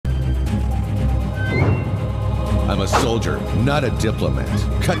a soldier, not a diplomat.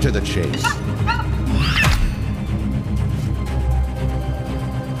 Cut to the chase.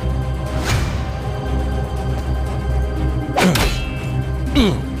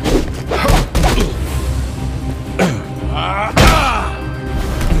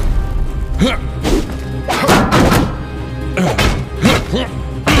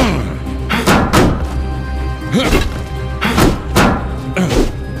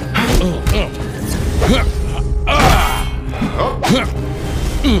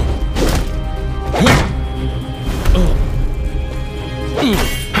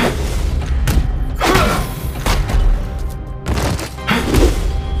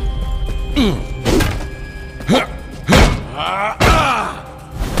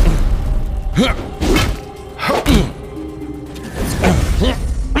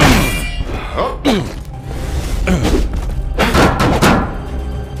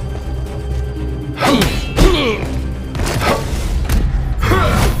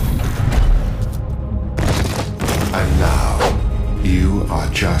 And now, you are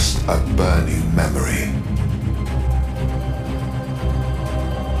just a burning memory.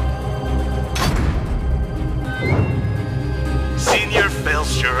 Senior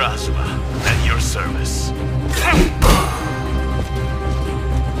Felshur Azuma, at your service.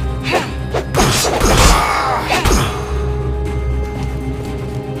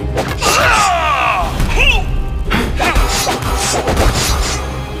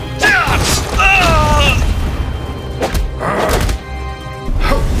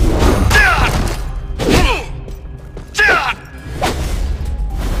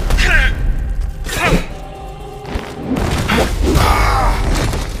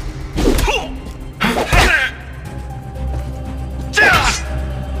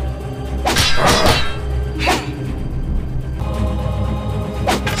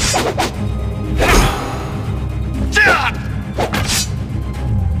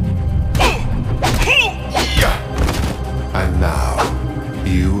 And now,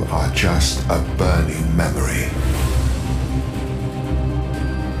 you are just a burning memory.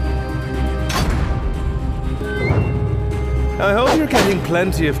 I hope you're getting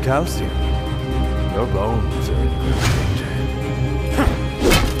plenty of calcium. Your bones are in good danger.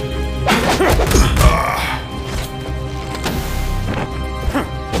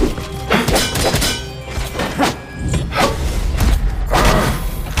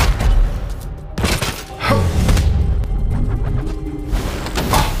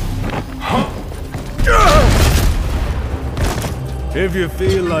 If you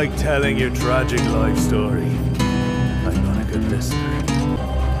feel like telling your tragic life story, I'm not a good listener.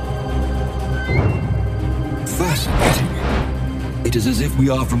 Fascinating. It is as if we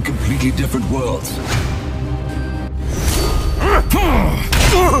are from completely different worlds.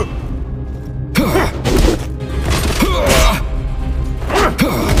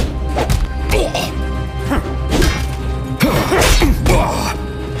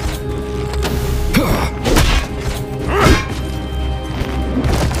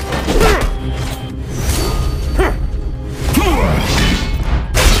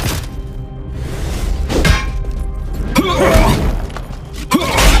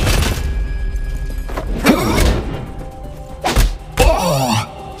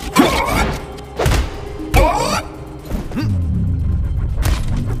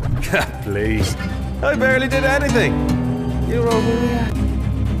 Please. I barely did anything. You're overreacting.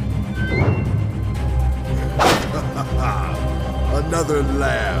 Another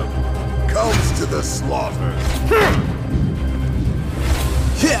lamb comes to the slaughter.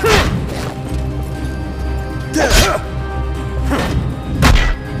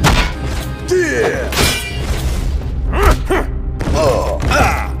 Yeah.